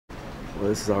Well,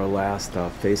 this is our last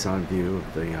face-on view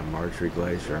of the Marjorie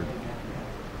Glacier.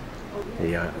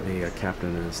 The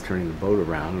captain is turning the boat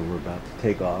around, and we're about to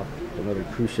take off. Another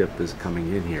cruise ship is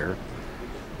coming in here.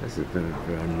 This has been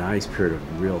a nice period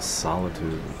of real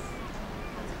solitude.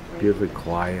 Beautifully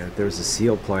quiet. There was a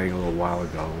seal playing a little while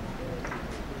ago,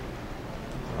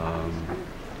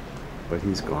 but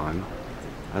he's gone.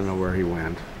 I don't know where he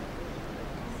went,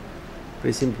 but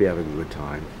he seemed to be having a good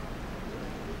time.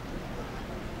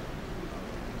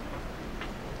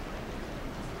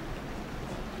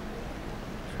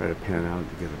 Try to pan out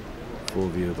to get a full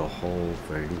view of the whole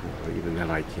thing, but even then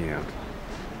I can't.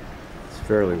 It's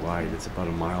fairly wide. It's about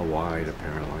a mile wide,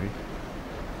 apparently.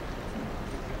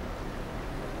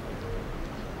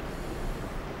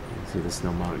 You can see the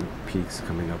Snow Mountain peaks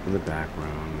coming up in the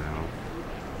background now.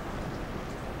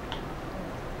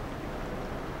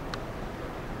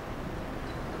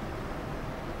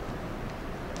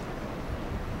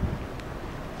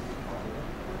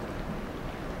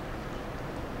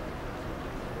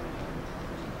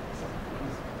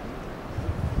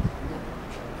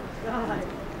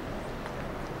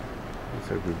 Looks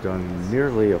like we've done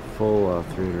nearly a full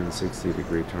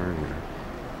 360-degree turn here.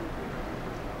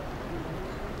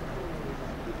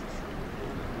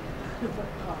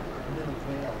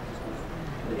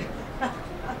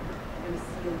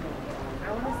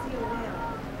 I want to see a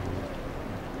whale.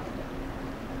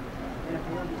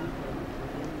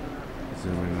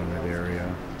 Zoom in on that area.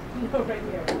 No, right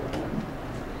here.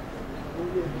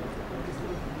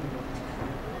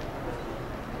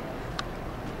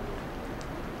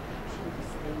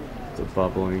 The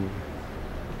bubbling.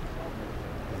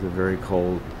 The very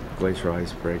cold glacier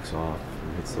ice breaks off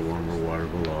and hits the warmer water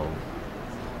below.